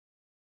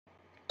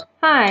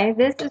Hi,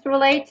 this is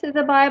Relate to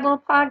the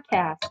Bible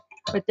podcast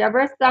with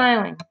Deborah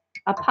Styling,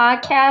 a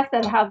podcast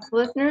that helps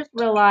listeners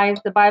realize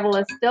the Bible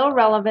is still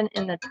relevant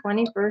in the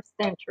 21st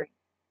century.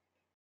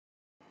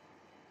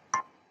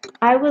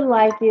 I would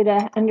like you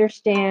to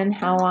understand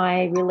how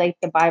I relate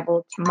the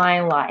Bible to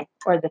my life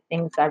or the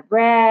things I've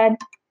read,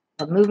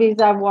 the movies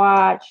I've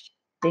watched,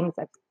 things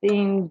I've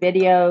seen,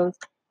 videos,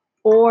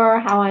 or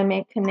how I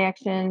make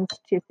connections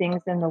to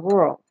things in the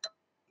world.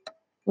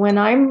 When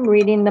I'm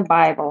reading the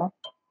Bible,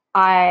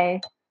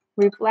 I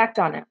reflect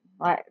on it.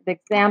 Like the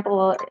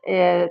example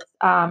is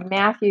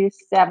Matthew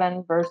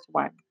 7, verse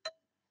 1.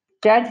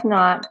 Judge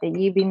not that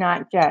ye be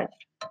not judged.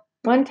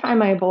 One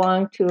time I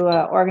belonged to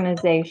an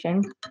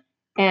organization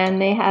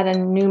and they had a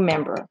new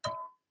member.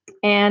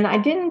 And I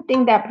didn't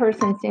think that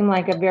person seemed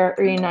like a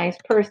very nice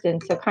person,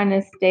 so kind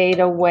of stayed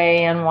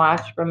away and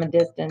watched from a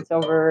distance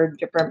over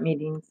different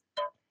meetings.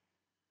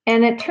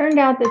 And it turned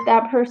out that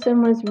that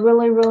person was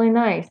really, really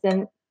nice.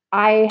 And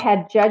I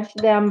had judged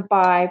them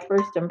by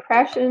first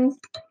impressions.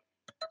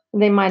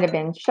 They might have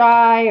been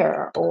shy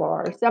or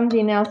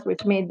something else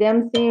which made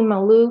them seem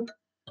aloof,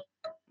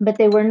 but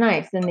they were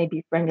nice and they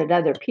befriended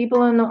other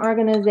people in the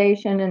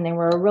organization and they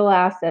were a real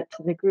asset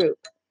to the group.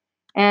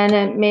 And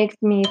it makes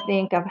me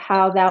think of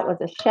how that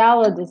was a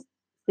shallow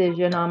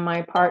decision on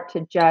my part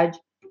to judge.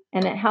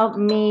 And it helped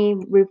me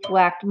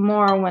reflect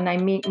more when I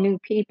meet new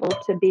people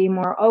to be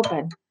more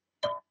open.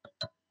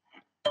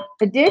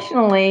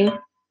 Additionally,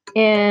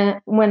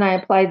 when I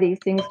apply these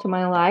things to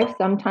my life,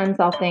 sometimes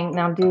I'll think,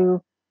 now,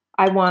 do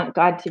I want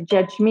God to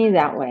judge me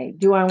that way?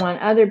 Do I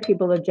want other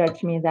people to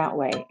judge me that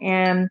way?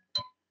 And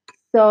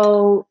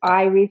so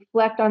I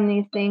reflect on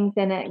these things,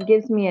 and it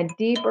gives me a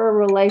deeper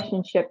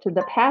relationship to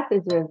the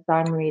passages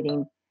I'm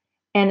reading,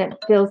 and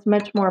it feels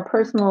much more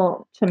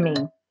personal to me.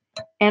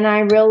 And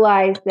I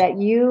realize that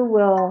you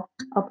will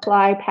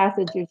apply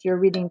passages you're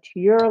reading to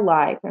your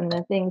life and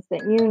the things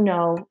that you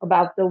know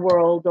about the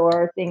world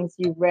or things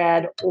you've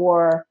read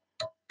or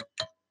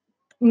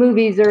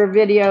movies or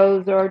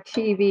videos or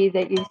TV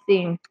that you've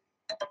seen.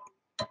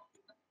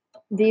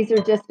 These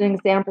are just an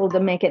example to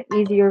make it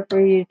easier for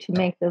you to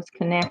make those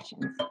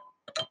connections.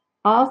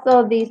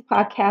 Also, these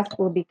podcasts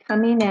will be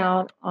coming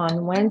out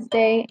on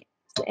Wednesday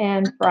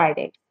and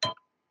Friday.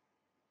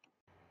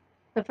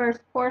 The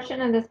first portion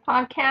of this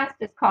podcast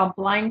is called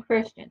Blind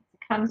Christians. It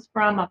comes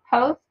from a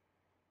post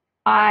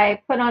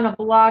I put on a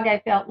blog I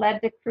felt led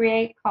to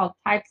create called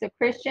Types of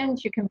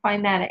Christians. You can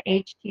find that at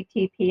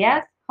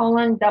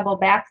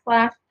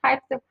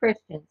https://types of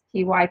Christians,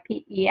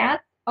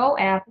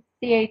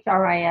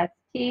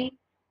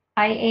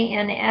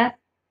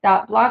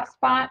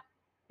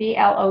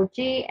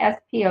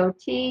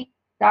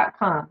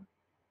 typesofchristians.blogspot.com.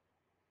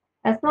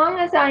 As long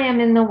as I am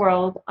in the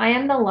world, I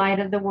am the light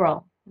of the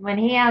world. When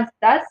he has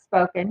thus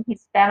spoken, he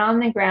spat on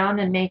the ground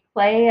and made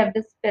clay of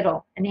the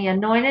spittle, and he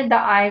anointed the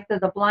eyes of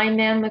the blind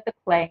man with the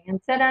clay,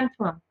 and said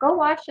unto him, Go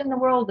wash in the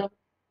world of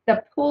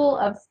the pool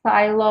of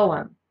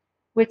Siloam,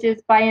 which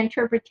is by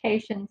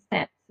interpretation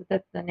sent. So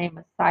that's the name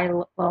of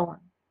Siloam.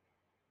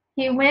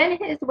 He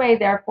went his way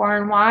therefore,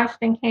 and washed,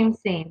 and came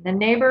seeing. The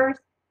neighbors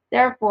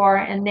therefore,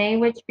 and they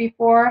which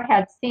before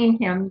had seen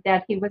him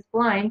that he was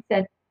blind,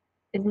 said,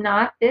 Is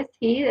not this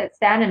he that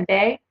sat and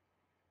begged?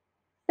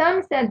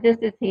 Some said, This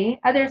is he.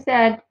 Others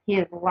said, He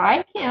is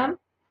like him.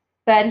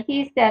 But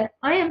he said,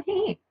 I am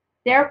he.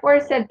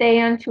 Therefore said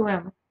they unto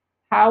him,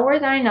 How were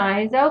thine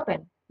eyes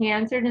opened? He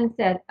answered and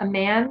said, A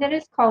man that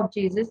is called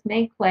Jesus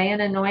made clay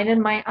and anointed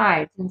my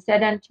eyes, and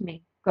said unto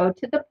me, Go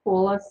to the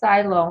pool of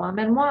Siloam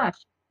and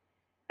wash.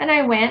 And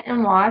I went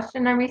and washed,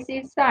 and I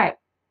received sight.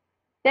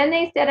 Then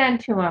they said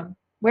unto him,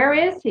 Where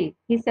is he?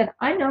 He said,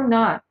 I know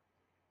not.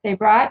 They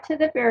brought to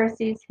the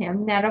Pharisees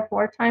him that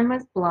aforetime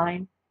was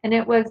blind, and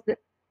it was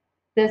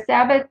the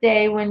Sabbath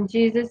day when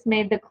Jesus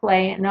made the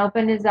clay and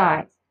opened his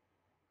eyes.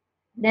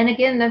 Then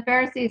again the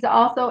Pharisees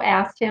also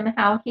asked him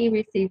how he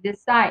received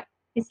his sight.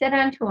 He said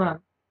unto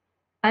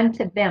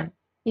them,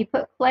 He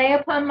put clay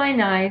upon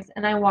mine eyes,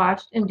 and I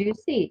washed, and do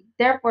see.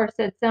 Therefore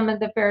said some of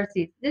the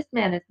Pharisees, This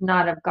man is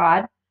not of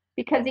God,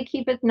 because he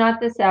keepeth not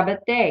the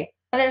Sabbath day.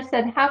 Others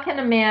said, How can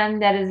a man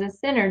that is a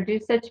sinner do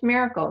such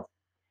miracles?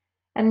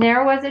 And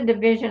there was a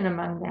division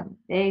among them.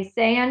 They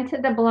say unto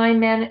the blind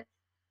man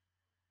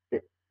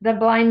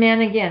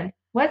again,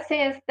 What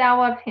sayest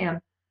thou of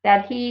him,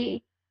 that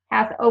he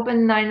hath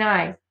opened thine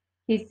eyes?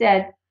 He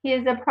said, He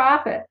is a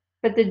prophet.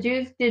 But the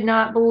Jews did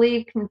not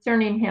believe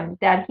concerning him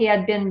that he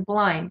had been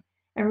blind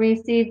and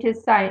received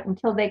his sight,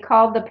 until they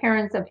called the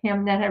parents of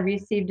him that had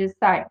received his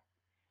sight.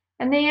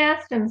 And they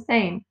asked him,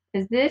 saying,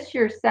 Is this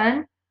your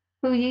son,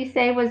 who ye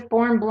say was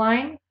born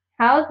blind?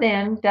 How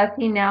then doth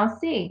he now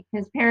see?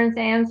 His parents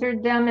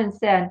answered them and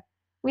said,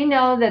 We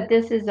know that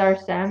this is our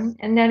son,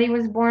 and that he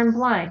was born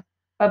blind.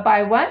 But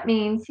by what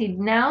means he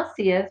now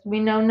seeth, we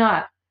know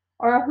not,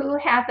 or who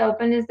hath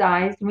opened his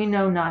eyes, we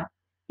know not.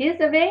 He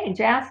is of age,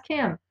 ask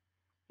him.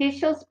 He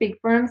shall speak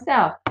for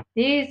himself.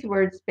 These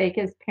words spake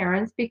his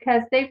parents,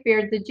 because they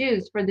feared the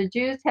Jews, for the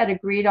Jews had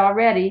agreed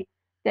already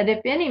that if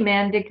any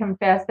man did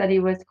confess that he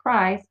was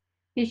Christ,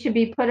 he should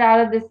be put out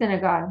of the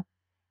synagogue.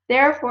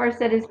 Therefore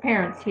said his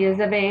parents, He is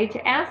of age,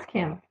 ask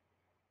him.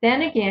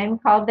 Then again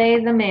called they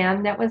the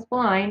man that was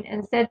blind,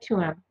 and said to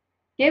him,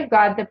 Give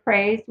God the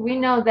praise. We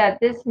know that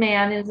this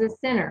man is a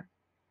sinner.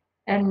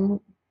 And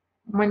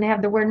when they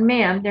have the word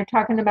man, they're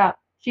talking about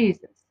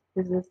Jesus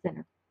is a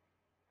sinner.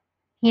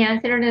 He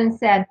answered and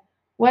said,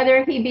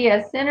 Whether he be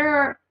a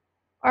sinner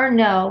or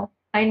no,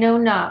 I know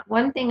not.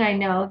 One thing I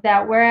know,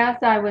 that whereas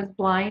I was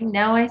blind,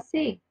 now I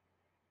see.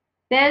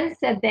 Then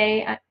said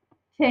they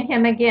to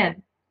him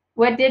again,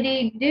 What did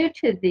he do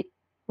to thee?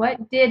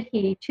 What did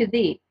he to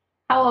thee?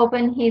 How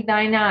opened he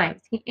thine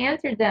eyes? He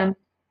answered them,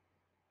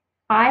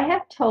 I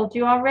have told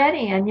you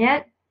already, and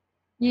yet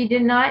ye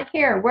did not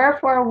hear.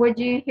 Wherefore would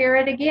ye hear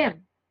it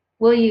again?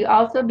 Will ye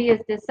also be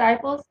his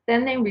disciples?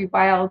 Then they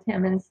reviled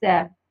him and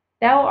said,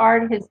 Thou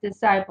art his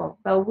disciple,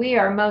 but we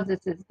are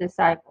Moses'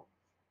 disciples.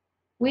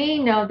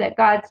 We know that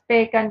God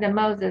spake unto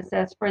Moses,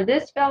 As for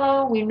this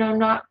fellow, we know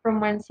not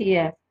from whence he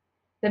is.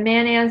 The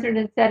man answered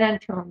and said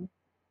unto him,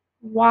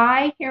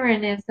 Why,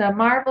 herein is a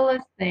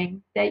marvelous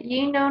thing, that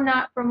ye know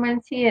not from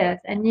whence he is,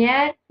 and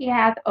yet he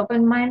hath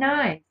opened mine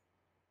eyes.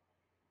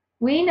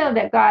 We know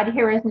that God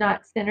heareth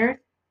not sinners,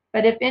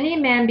 but if any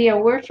man be a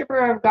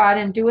worshipper of God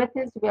and doeth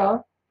his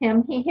will,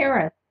 him he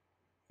heareth.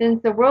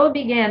 Since the world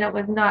began, it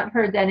was not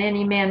heard that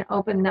any man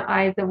opened the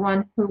eyes of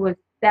one was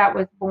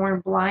born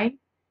blind.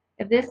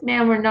 If this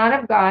man were not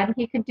of God,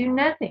 he could do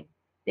nothing.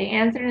 They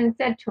answered and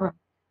said to him,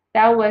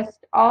 Thou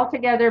wast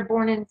altogether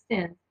born in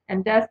sin,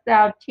 and dost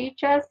thou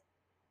teach us?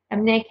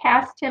 And they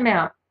cast him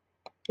out.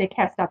 They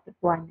cast out the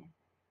blind man.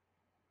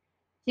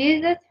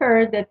 Jesus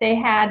heard that they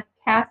had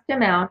cast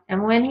him out,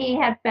 and when he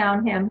had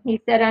found him,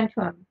 he said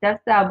unto him,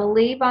 Dost thou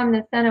believe on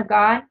the Son of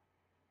God?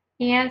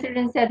 He answered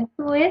and said,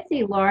 Who is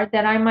he, Lord,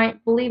 that I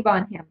might believe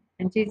on him?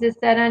 And Jesus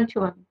said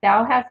unto him,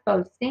 Thou hast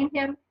both seen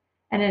him,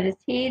 and it is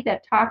he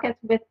that talketh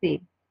with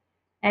thee.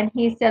 And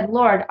he said,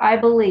 Lord, I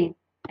believe.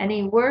 And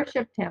he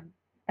worshipped him.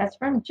 That's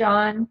from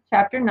John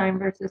chapter 9,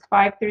 verses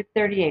 5 through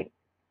 38.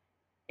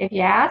 If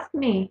you ask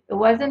me, it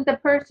wasn't the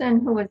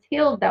person who was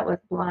healed that was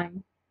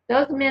blind.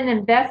 Those men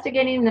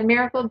investigating the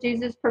miracle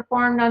Jesus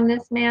performed on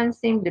this man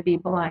seemed to be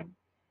blind.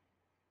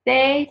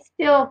 They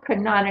still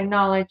could not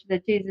acknowledge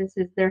that Jesus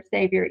is their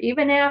Savior,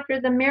 even after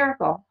the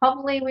miracle.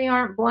 Hopefully, we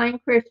aren't blind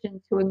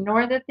Christians who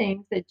ignore the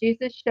things that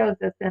Jesus shows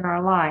us in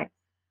our lives.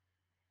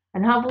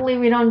 And hopefully,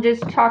 we don't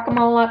just chalk them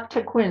all up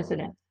to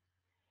coincidence.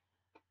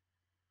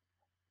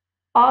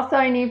 Also,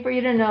 I need for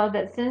you to know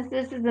that since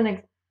this is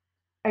an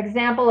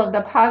example of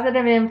the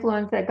positive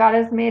influence that God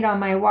has made on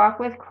my walk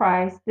with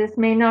Christ, this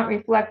may not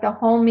reflect the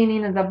whole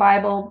meaning of the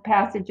Bible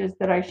passages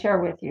that I share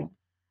with you.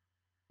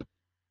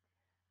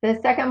 The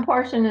second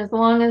portion is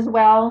long as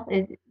well.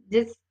 It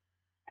just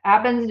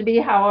happens to be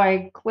how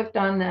I clicked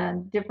on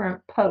the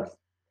different posts.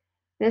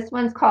 This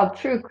one's called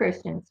True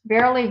Christians.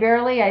 Verily,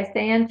 verily, I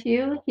say unto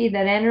you, he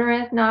that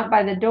entereth not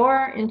by the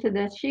door into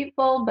the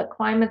sheepfold, but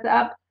climbeth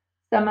up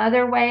some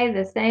other way,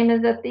 the same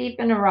is a thief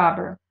and a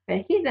robber.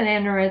 But he that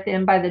entereth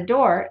in by the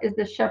door is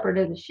the shepherd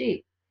of the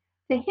sheep.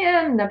 To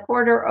him the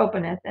porter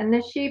openeth, and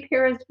the sheep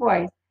hear his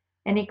voice,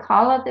 and he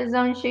calleth his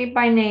own sheep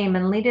by name,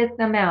 and leadeth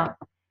them out.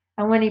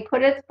 And when he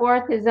putteth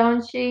forth his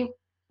own sheep,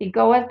 he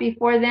goeth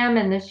before them,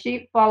 and the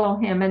sheep follow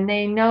him, and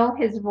they know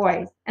his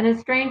voice. And a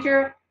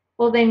stranger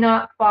will they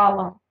not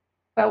follow,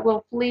 but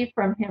will flee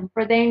from him,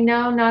 for they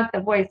know not the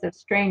voice of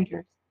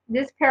strangers.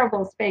 This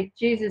parable spake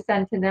Jesus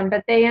unto them,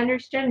 but they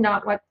understood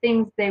not what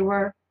things they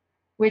were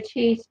which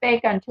he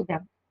spake unto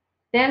them.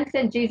 Then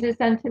said Jesus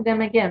unto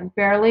them again,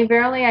 Verily,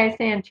 verily, I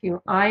say unto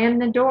you, I am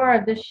the door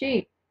of the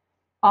sheep.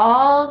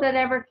 All that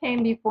ever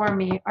came before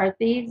me are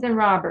thieves and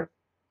robbers,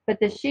 but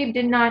the sheep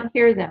did not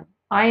hear them.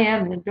 I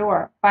am the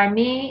door. By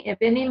me, if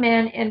any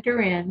man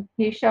enter in,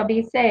 he shall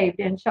be saved,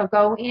 and shall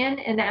go in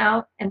and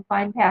out and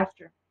find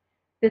pasture.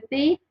 The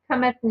thief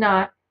cometh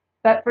not,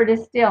 but for to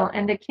steal,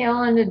 and to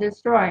kill, and to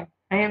destroy.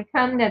 I am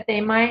come that they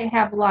might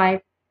have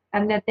life,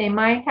 and that they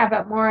might have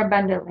it more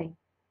abundantly.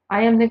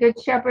 I am the good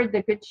shepherd.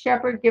 The good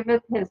shepherd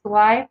giveth his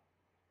life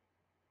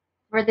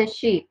for the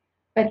sheep.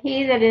 But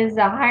he that is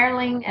a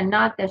hireling and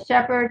not the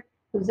shepherd,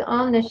 whose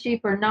own the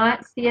sheep are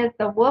not, seeth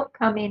the wolf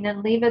coming,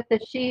 and leaveth the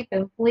sheep,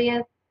 and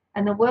fleeth,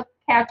 and the wolf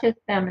catcheth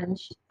them, and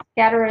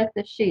scattereth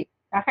the sheep.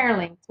 The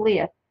hireling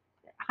fleeth.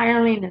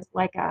 Hireling is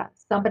like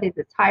somebody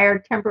that's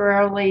hired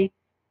temporarily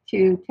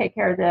to take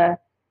care of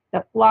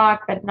the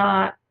flock, but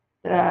not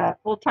the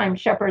full-time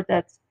shepherd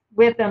that's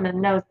with them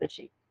and knows the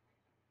sheep.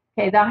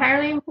 Okay, the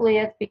hireling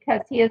fleeth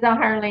because he is a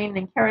hireling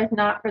and careth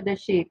not for the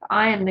sheep.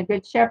 I am the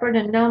good shepherd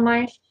and know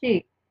my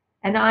sheep,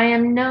 and I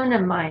am known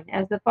of mine.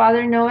 As the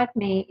Father knoweth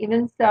me,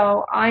 even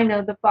so I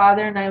know the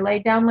Father, and I lay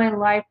down my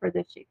life for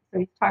the sheep. So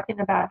he's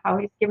talking about how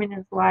he's giving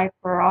his life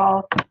for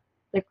all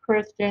the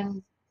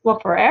Christians, well,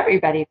 for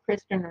everybody,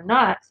 Christian or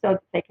not, so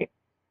that they could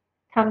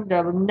come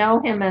to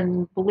know him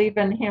and believe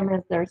in him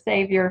as their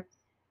Savior,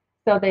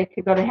 so they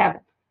could go to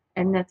heaven.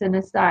 And that's an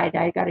aside.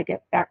 I got to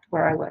get back to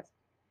where I was.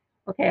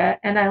 Okay,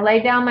 and I lay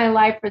down my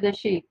life for the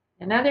sheep.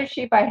 And other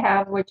sheep I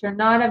have, which are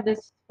not of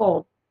this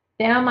fold,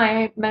 them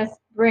I must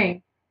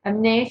bring,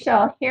 and they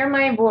shall hear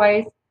my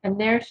voice, and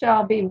there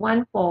shall be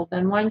one fold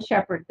and one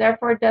shepherd.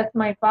 Therefore doth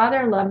my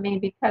Father love me,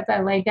 because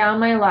I lay down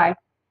my life,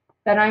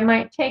 that I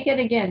might take it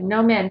again.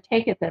 No man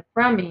taketh it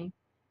from me,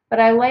 but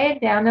I lay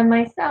it down of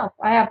myself.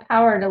 I have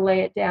power to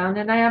lay it down,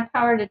 and I have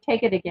power to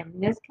take it again.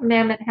 This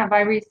commandment have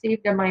I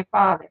received of my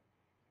Father.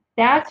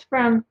 That's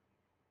from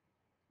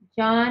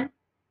John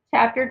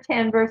chapter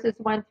 10, verses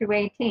 1 through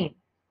 18.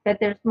 But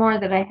there's more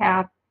that I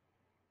have.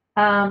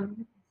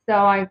 So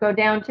I go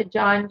down to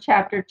John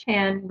chapter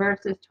 10,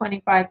 verses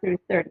 25 through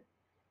 30.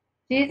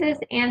 Jesus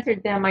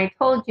answered them, I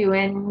told you,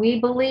 and we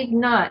believe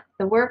not.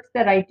 The works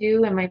that I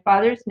do in my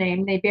Father's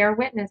name, they bear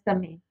witness of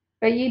me.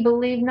 But ye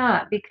believe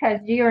not, because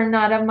ye are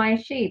not of my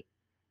sheep.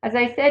 As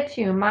I said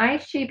to you, my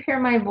sheep hear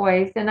my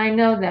voice, and I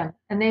know them,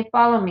 and they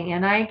follow me,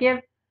 and I give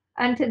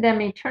unto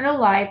them eternal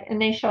life,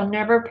 and they shall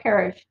never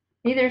perish,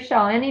 neither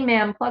shall any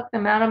man pluck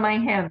them out of my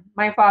hand.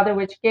 My Father,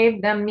 which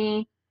gave them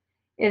me,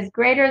 is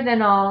greater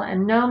than all,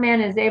 and no man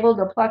is able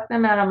to pluck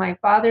them out of my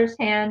Father's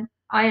hand.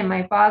 I and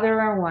my Father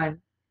are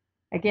one.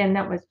 Again,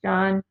 that was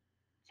John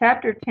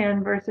chapter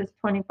 10, verses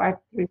 25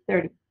 through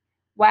 30.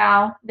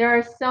 Wow, there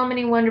are so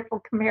many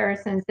wonderful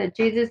comparisons that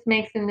Jesus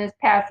makes in this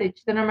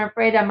passage that I'm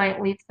afraid I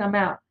might leave some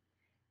out.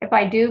 If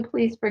I do,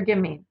 please forgive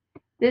me.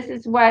 This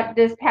is what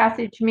this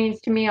passage means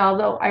to me,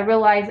 although I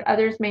realize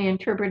others may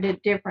interpret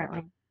it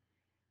differently.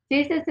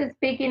 Jesus is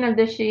speaking of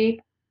the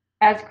sheep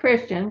as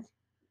Christians,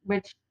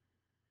 which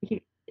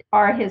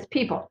are his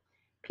people.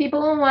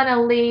 People who want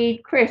to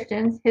lead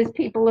Christians, his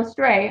people,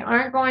 astray,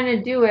 aren't going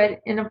to do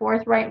it in a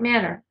forthright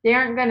manner. They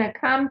aren't going to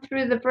come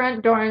through the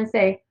front door and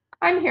say,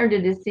 I'm here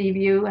to deceive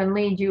you and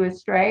lead you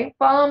astray.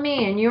 Follow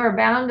me, and you are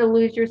bound to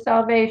lose your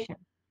salvation.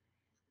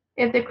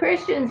 If the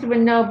Christians would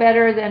know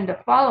better than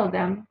to follow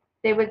them,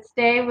 they would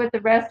stay with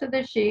the rest of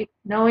the sheep,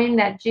 knowing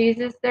that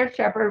Jesus, their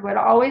shepherd, would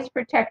always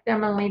protect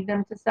them and lead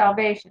them to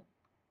salvation.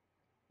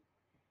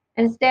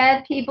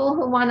 Instead, people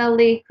who want to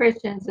lead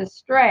Christians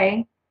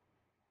astray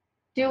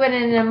do it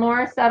in a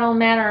more subtle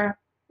manner,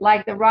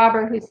 like the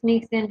robber who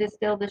sneaks in to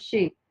steal the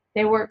sheep.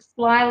 They work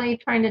slyly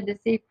trying to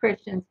deceive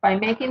Christians by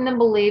making them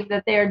believe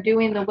that they are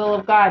doing the will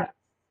of God.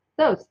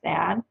 So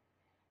sad.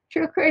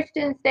 True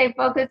Christians stay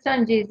focused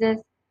on Jesus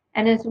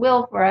and his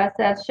will for us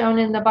as shown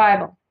in the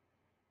Bible.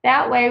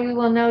 That way we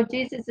will know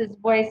Jesus'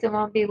 voice and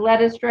won't be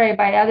led astray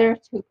by others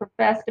who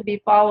profess to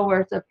be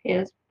followers of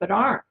his but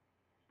aren't.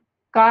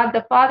 God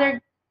the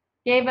Father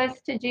gave us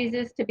to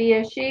Jesus to be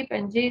his sheep,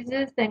 and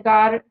Jesus and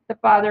God the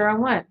Father are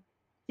one.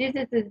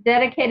 Jesus is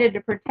dedicated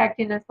to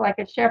protecting us like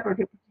a shepherd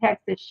who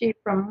protects his sheep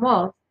from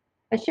wolves.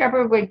 A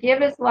shepherd would give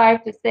his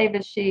life to save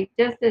his sheep,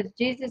 just as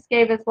Jesus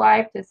gave his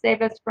life to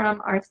save us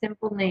from our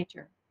sinful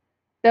nature.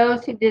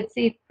 Those who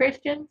deceive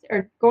Christians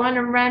are going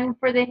to run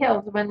for the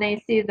hills when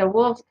they see the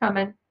wolves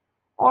coming,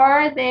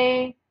 or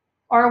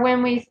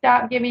when we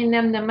stop giving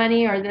them the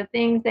money or the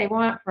things they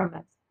want from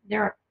us.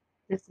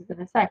 This is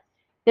an aside.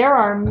 There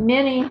are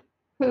many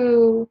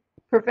who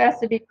profess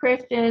to be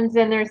Christians,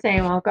 and they're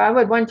saying, well, God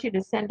would want you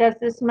to send us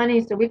this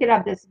money so we could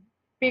have this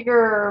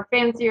bigger,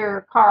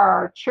 fancier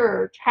car,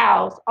 church,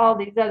 house, all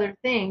these other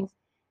things.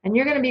 And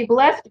you're going to be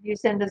blessed if you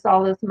send us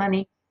all this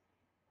money.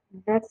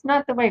 That's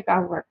not the way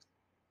God works.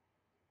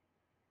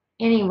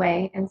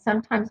 Anyway, and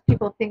sometimes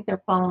people think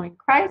they're following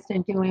Christ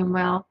and doing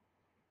well,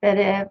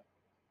 but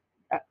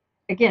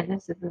again,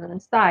 this is an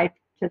aside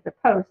to the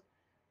post.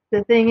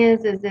 The thing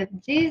is if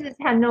Jesus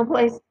had no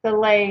place to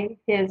lay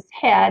his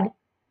head,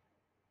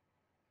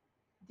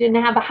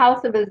 didn't have a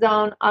house of his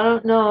own, I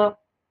don't know if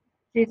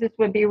Jesus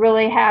would be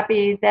really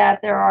happy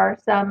that there are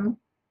some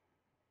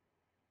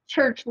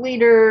church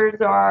leaders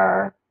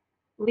or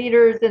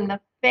leaders in the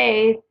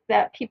faith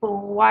that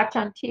people watch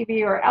on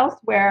TV or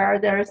elsewhere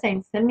that are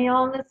saying, send me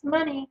all this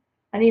money.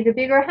 I need a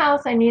bigger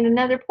house. I need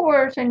another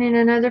Porsche. I need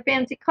another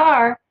fancy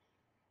car.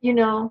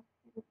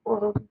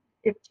 Well,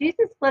 if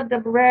Jesus lived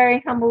a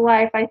very humble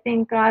life, I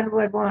think God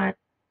would want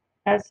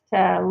us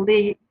to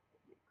lead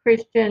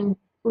Christian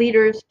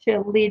leaders to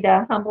lead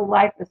a humble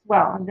life as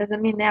well. It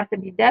doesn't mean they have to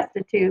be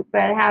destitute,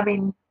 but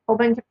having a whole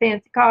bunch of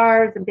fancy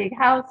cars and big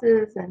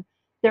houses and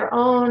their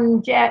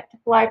own jet to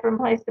fly from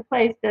place to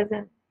place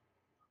doesn't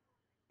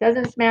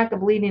smack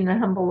of leading a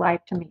humble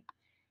life to me.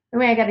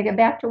 Anyway, I got to get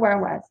back to where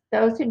I was.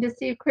 Those who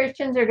deceive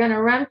Christians are going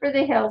to run for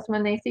the hills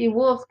when they see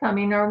wolves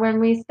coming or when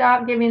we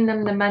stop giving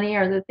them the money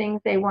or the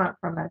things they want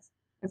from us.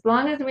 As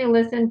long as we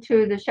listen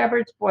to the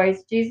shepherd's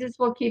voice, Jesus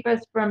will keep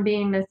us from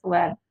being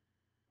misled.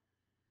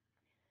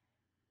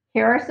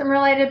 Here are some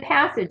related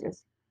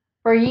passages.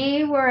 For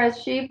ye were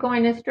as sheep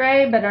going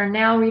astray, but are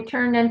now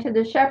returned unto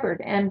the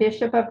shepherd and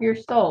bishop of your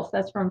souls.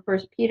 That's from 1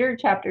 Peter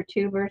chapter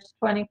 2, verse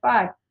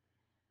 25.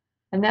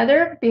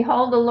 Another,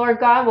 behold, the Lord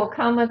God will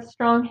come with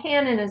strong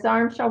hand, and his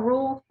arm shall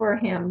rule for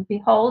him.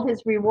 Behold,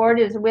 his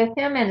reward is with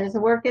him, and his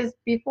work is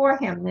before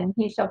him. Then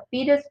he shall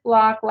feed his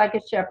flock like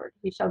a shepherd.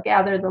 He shall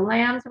gather the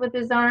lambs with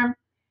his arm,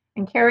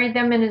 and carry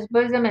them in his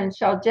bosom, and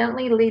shall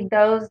gently lead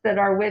those that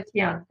are with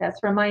young. That's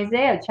from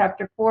Isaiah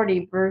chapter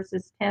 40,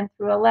 verses 10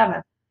 through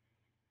 11.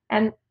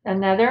 And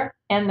Another,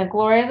 and the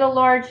glory of the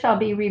Lord shall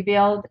be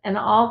revealed, and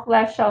all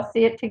flesh shall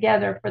see it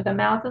together, for the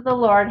mouth of the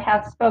Lord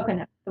hath spoken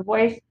it. The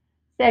voice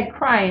said,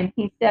 Cry, and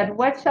he said,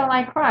 What shall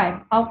I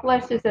cry? All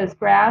flesh is as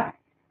grass,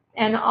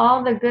 and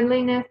all the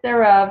goodliness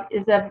thereof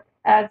is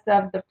as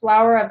of the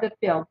flower of the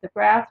field. The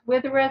grass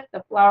withereth,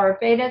 the flower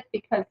fadeth,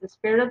 because the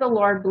Spirit of the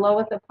Lord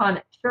bloweth upon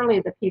it. Surely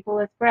the people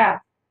is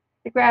grass.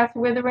 The grass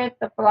withereth,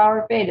 the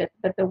flower fadeth,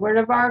 but the word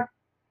of our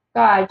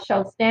God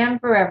shall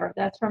stand forever.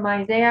 That's from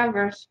Isaiah,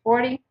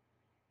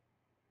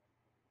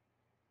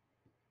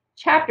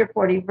 chapter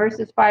 40,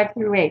 verses 5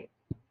 through 8.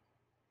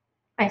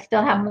 I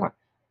still have more.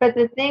 But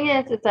the thing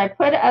is I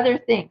put other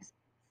things.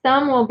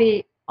 Some will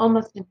be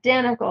almost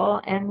identical,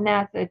 and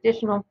that's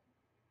additional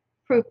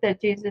proof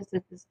that Jesus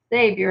is the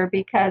Savior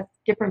because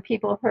different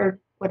people heard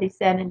what he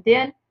said and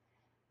did.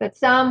 But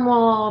some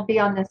will be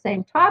on the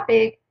same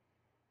topic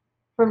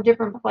from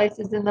different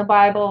places in the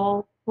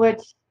Bible,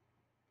 which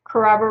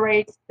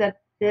corroborates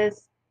that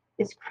this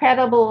is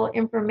credible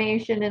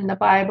information in the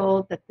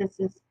Bible, that this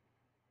is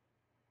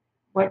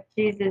what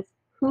Jesus,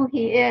 who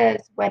he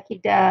is, what he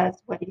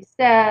does, what he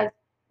says.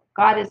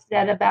 God has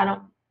said about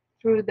him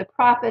through the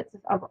prophets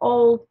of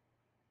old,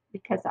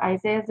 because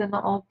Isaiah's in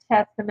the Old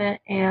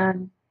Testament,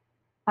 and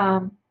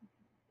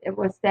it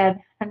was said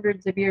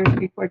hundreds of years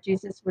before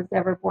Jesus was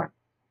ever born.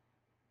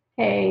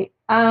 Okay,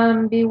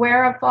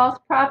 beware of false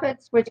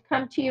prophets which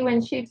come to you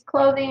in sheep's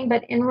clothing,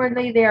 but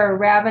inwardly they are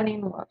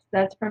ravening wolves.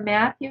 That's from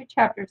Matthew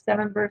chapter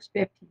 7, verse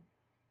 15.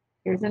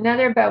 Here's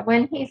another, but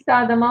when he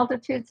saw the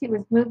multitudes, he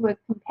was moved with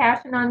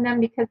compassion on them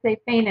because they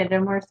fainted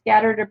and were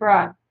scattered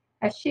abroad,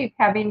 as sheep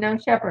having no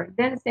shepherd.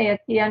 Then saith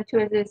he unto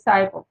his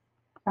disciples,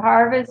 the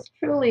harvest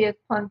truly is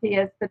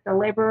plenteous, but the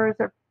laborers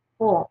are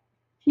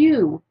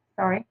few.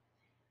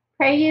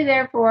 Pray ye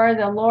therefore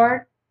the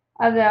Lord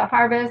of the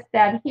harvest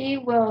that he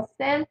will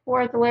send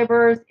forth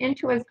laborers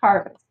into his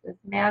harvest. That's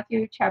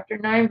Matthew chapter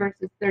 9,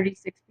 verses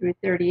 36 through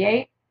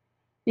 38.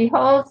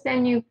 Behold,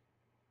 send you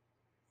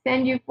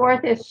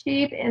forth as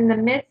sheep in the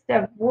midst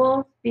of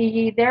wolves. Be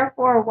ye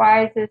therefore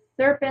wise as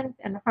serpents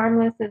and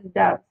harmless as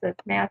doves. That's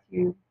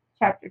Matthew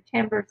chapter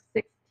 10, verse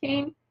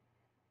 16.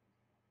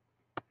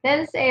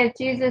 Then saith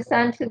Jesus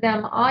unto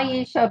them, All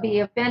ye shall be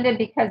offended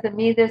because of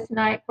me this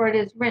night, for it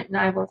is written,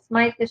 I will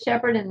smite the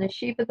shepherd, and the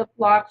sheep of the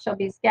flock shall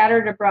be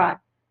scattered abroad.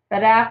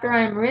 But after I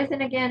am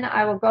risen again,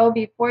 I will go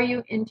before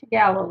you into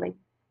Galilee.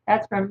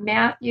 That's from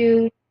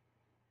Matthew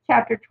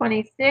chapter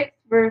 26,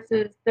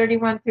 verses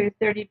 31 through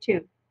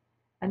 32.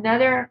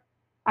 Another,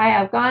 I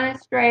have gone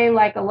astray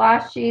like a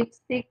lost sheep.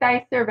 Seek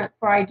thy servant,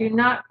 for I do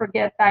not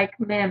forget thy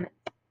commandments.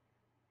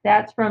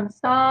 That's from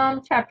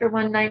Psalm chapter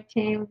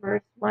 119,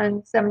 verse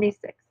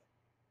 176.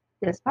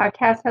 This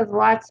podcast has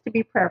lots to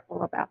be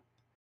prayerful about.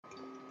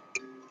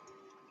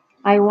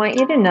 I want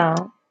you to know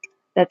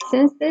that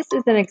since this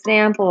is an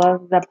example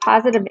of the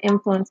positive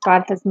influence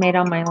God has made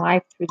on my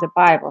life through the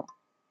Bible,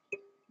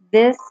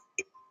 this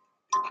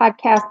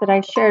podcast that I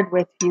shared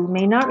with you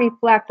may not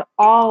reflect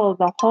all of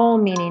the whole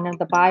meaning of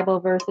the Bible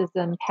verses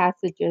and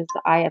passages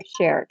I have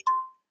shared.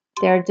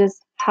 They're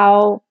just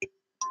how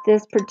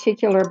this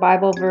particular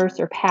Bible verse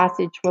or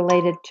passage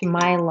related to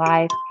my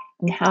life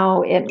and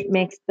how it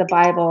makes the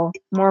Bible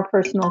more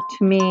personal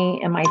to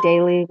me in my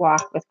daily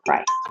walk with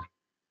Christ.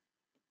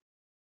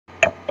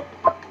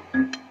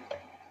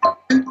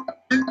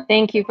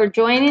 Thank you for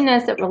joining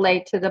us at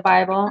Relate to the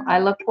Bible. I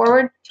look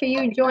forward to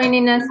you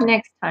joining us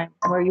next time,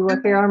 where you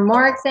will hear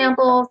more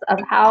examples of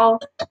how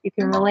you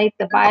can relate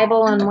the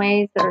Bible in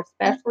ways that are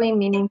especially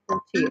meaningful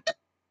to you.